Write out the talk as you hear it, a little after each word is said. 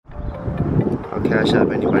I'll cash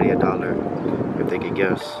out anybody $1 if they could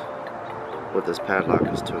guess what this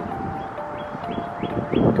padlock is to.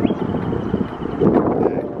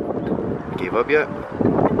 Okay. Gave up yet?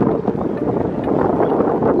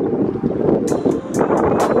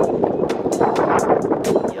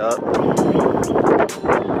 Yup.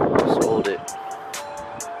 Sold it.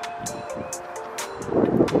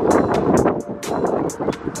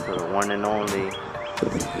 For the one and only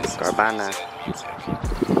Carvana.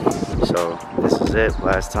 So this is it.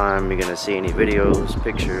 Last time you're gonna see any videos,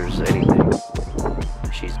 pictures, anything.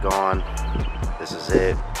 She's gone. This is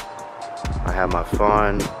it. I had my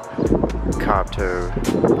fun. Copped her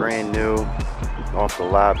brand new off the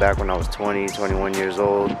lot back when I was 20, 21 years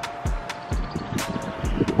old.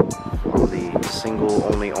 I'm the single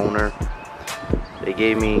only owner. They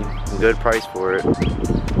gave me a good price for it.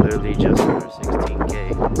 Literally just under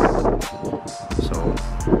 16K. So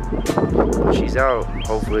when she's out,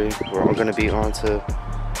 hopefully we're all gonna be on to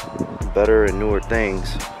better and newer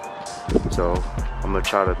things. So I'm gonna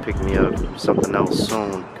try to pick me up something else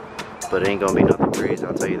soon, but it ain't gonna be nothing crazy,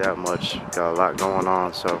 I'll tell you that much. Got a lot going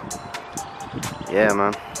on, so yeah,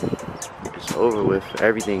 man. It's over with.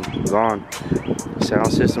 Everything gone.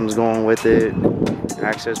 Sound system's going with it.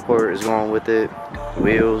 Access port is going with it.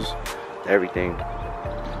 Wheels, everything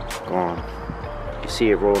gone. You see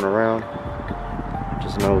it rolling around.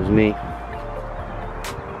 Just know it was me.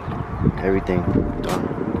 Everything done.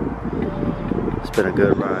 It's been a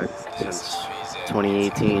good ride since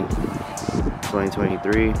 2018,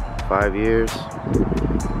 2023, 5 years.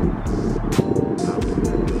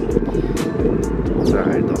 It's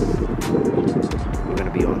alright though. We're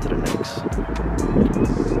gonna be on to the next.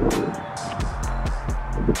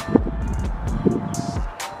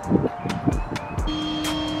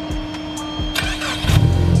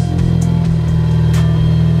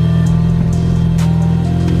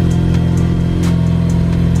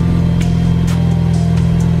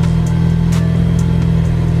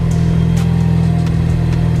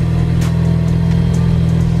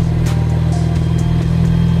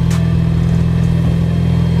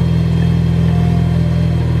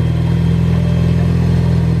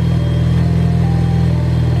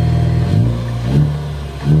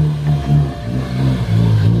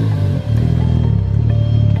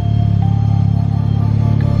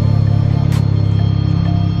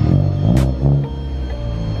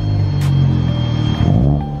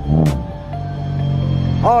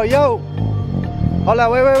 Oh, yo. Hold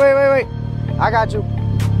on, wait. I got you.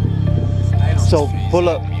 So, pull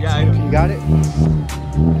up. Yeah, I know. You got it?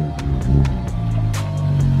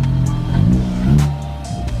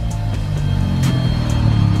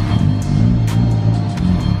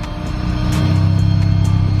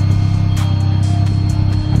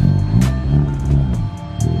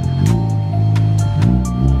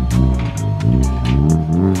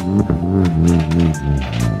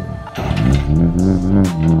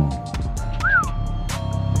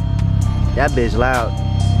 That bitch loud.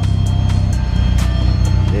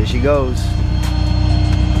 There she goes.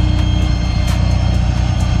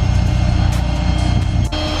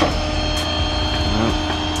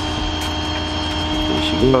 There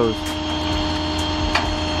she goes.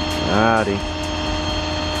 Howdy.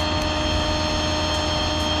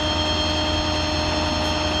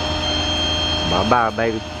 Bye-bye,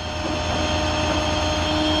 baby.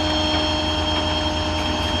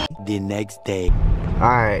 The next day.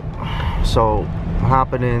 Alright, so I'm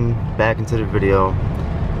hopping in back into the video.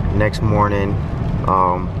 Next morning,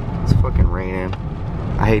 it's fucking raining.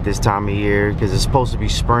 I hate this time of year because it's supposed to be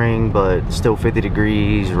spring, but still 50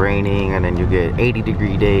 degrees, raining, and then you get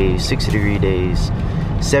 80-degree days, 60-degree days,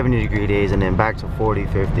 70-degree days, and then back to 40,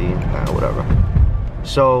 50, whatever.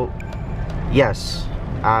 So, yes,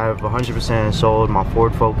 I've 100% sold my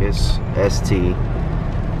Ford Focus ST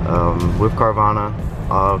with Carvana.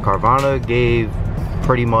 Carvana gave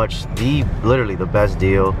pretty much literally the best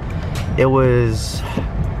deal. It was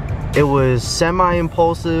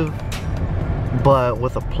semi-impulsive, but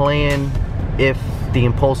with a plan if the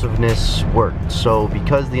impulsiveness worked. So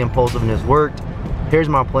because the impulsiveness worked, here's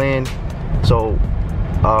my plan. So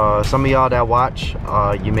some of y'all that watch,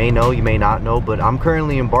 you may know, you may not know, but I'm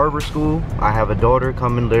currently in barber school. I have a daughter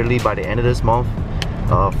coming literally by the end of this month.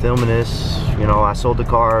 Filming this, you know, I sold the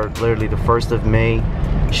car literally the 1st of May.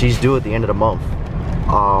 She's due at the end of the month.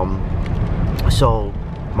 So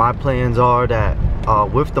my plans are that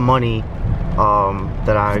with the money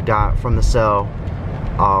that I got from the sale,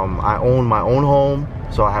 I own my own home,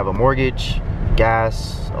 so I have a mortgage,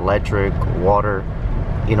 gas, electric, water,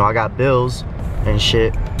 you know, I got bills and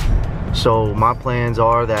shit. So my plans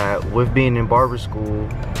are that with being in barber school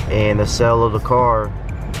and the sale of the car,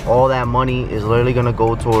 all that money is literally gonna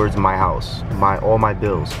go towards my house, all my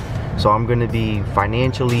bills. So I'm gonna be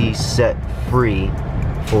financially set free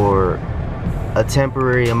for a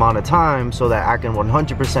temporary amount of time so that I can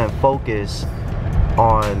 100% focus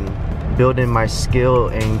on building my skill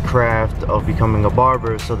and craft of becoming a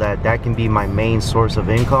barber, so that that can be my main source of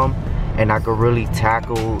income, and I could really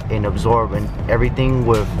tackle and absorb and everything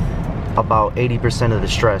with about 80% of the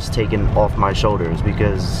stress taken off my shoulders,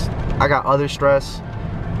 because I got other stress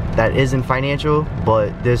that isn't financial,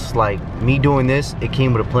 but this, like, me doing this, it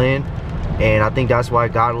came with a plan, and I think that's why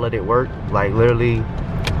God let it work. Like, literally,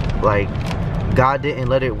 like, God didn't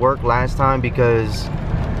let it work last time because,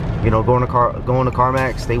 you know, going to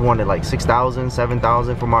CarMax, they wanted like 6,000,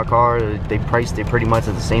 7,000 for my car. They priced it pretty much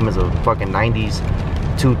the same as a fucking 90s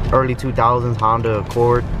to early 2000s Honda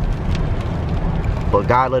Accord. But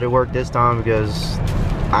God let it work this time because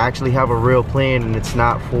I actually have a real plan, and it's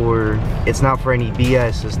not for any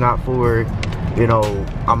BS. It's not for, you know,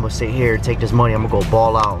 I'm gonna sit here, take this money, I'm gonna go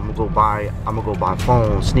ball out, I'm gonna go buy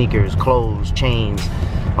phones, sneakers, clothes, chains.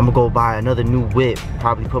 I'm gonna go buy another new whip,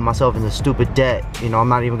 probably put myself in a stupid debt. You know, I'm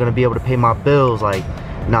not even gonna be able to pay my bills. Like,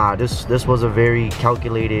 nah, this was a very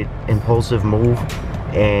calculated, impulsive move,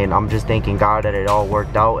 and I'm just thanking God that it all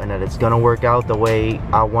worked out and that it's gonna work out the way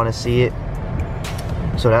I want to see it.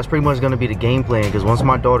 So that's pretty much gonna be the game plan, because once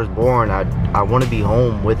my daughter's born, I want to be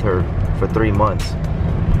home with her for 3 months,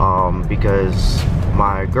 because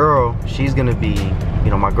my girl, she's gonna be, you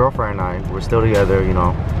know, my girlfriend and we're still together, you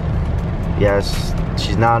know. Yes,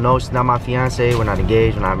 she's not my fiance, we're not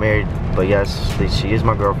engaged, we're not married, but yes, she is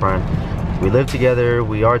my girlfriend. We live together,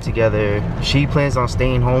 we are together. She plans on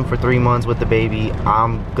staying home for 3 months with the baby.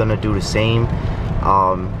 I'm gonna do the same.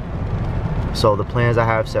 So the plans I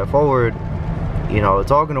have set forward, you know, it's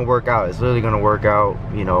all gonna work out. It's literally gonna work out,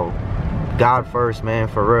 you know. God first, man,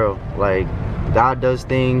 for real. Like, God does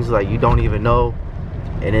things like you don't even know,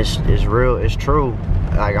 and it's real, it's true.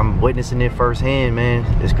 Like, I'm witnessing it firsthand, man.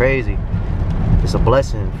 It's crazy. It's a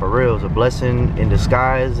blessing, for real. It's a blessing in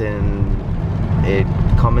disguise, and it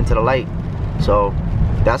coming to the light. So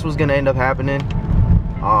that's what's gonna end up happening.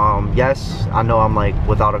 Yes, I know I'm like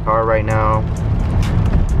without a car right now,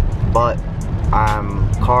 but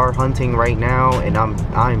I'm car hunting right now, and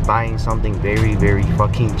I'm buying something very, very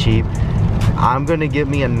fucking cheap. I'm gonna get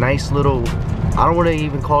me a nice little, I don't want to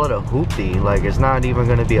even call it a hoopty. Like, it's not even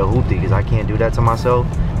gonna be a hoopty because I can't do that to myself,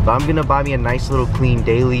 but I'm gonna buy me a nice little clean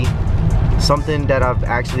daily, something that I've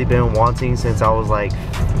actually been wanting since I was like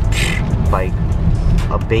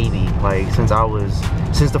a baby. Like, since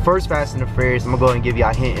the first Fast and the Furious. I'm gonna go ahead and give you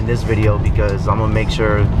a hint in this video, because I'm gonna make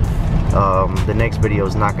sure the next video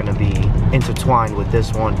is not gonna be intertwined with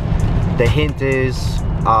this one. The hint is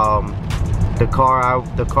the car I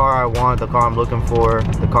want, the car I'm looking for,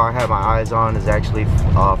 the car I have my eyes on is actually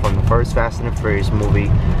from the first Fast and the Furious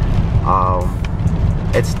movie.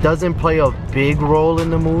 It doesn't play a big role in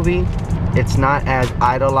the movie. It's not as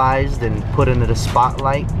idolized and put into the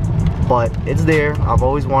spotlight, but it's there. I've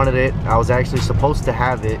always wanted it. I was actually supposed to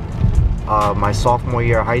have it my sophomore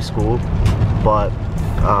year of high school, but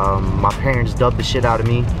my parents dubbed the shit out of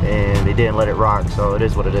me and they didn't let it rock, so it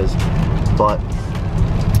is what it is. But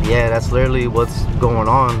yeah, that's literally what's going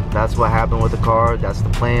on. That's what happened with the car. That's the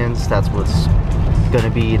plans. That's what's gonna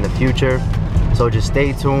be in the future. So just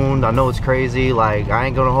stay tuned. I know it's crazy. Like, I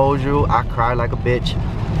ain't gonna hold you. I cried like a bitch.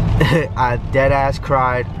 I dead ass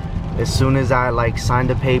cried as soon as I like signed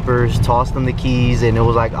the papers, tossed them the keys, and it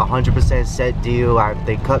was like 100% set deal.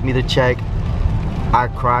 They cut me the check. I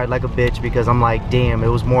cried like a bitch because I'm like, damn, it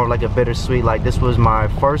was more like a bittersweet. Like, this was my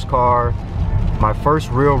first car, my first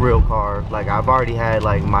real car. Like, I've already had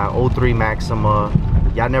like my 03 Maxima.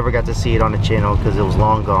 Y'all never got to see it on the channel because it was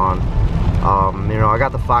long gone. You know, I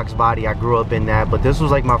got the Fox body, I grew up in that, but this was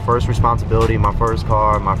like my first responsibility, my first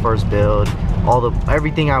car, my first build,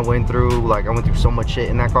 everything I went through. Like, I went through so much shit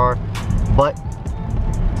in that car. But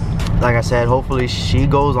like I said, hopefully she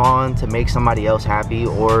goes on to make somebody else happy,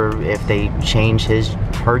 or if they change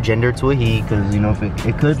her gender to a he, because, you know, if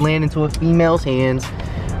it could land into a female's hands,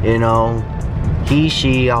 you know, he,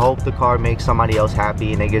 she, I hope the car makes somebody else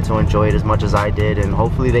happy and they get to enjoy it as much as I did, and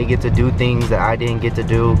hopefully they get to do things that I didn't get to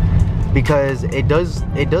do, because it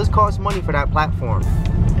does cost money for that platform.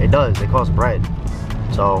 It costs bread.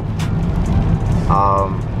 So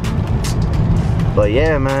but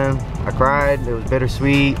yeah, man, I cried. It was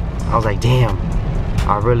bittersweet. I was like, damn,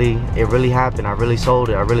 it really happened. I really sold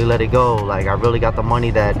it. I really let it go. Like, I really got the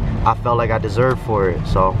money that I felt like I deserved for it.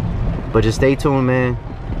 So, but just stay tuned, man.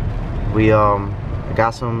 We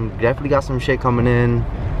definitely got some shit coming in.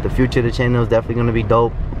 The future of the channel is definitely gonna be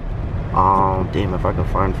dope. Damn, if I can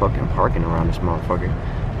find fucking parking around this motherfucker.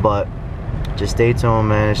 But just stay tuned,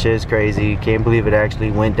 man. Shit is crazy. Can't believe it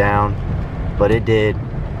actually went down, but it did.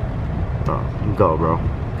 Go, bro,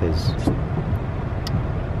 because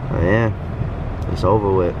yeah, it's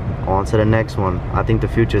over with. On to the next one. I think the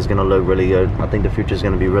future is gonna look really good. I think the future is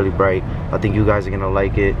gonna be really bright. I think you guys are gonna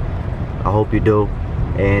like it. I hope you do.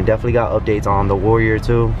 And definitely got updates on the Warrior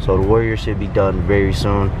too. So the Warrior should be done very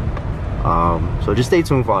soon. So just stay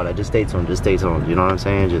tuned for all that. Just stay tuned. Just stay tuned. You know what I'm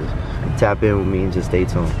saying? Just tap in with me and just stay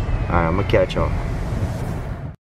tuned. All right, I'm gonna catch y'all.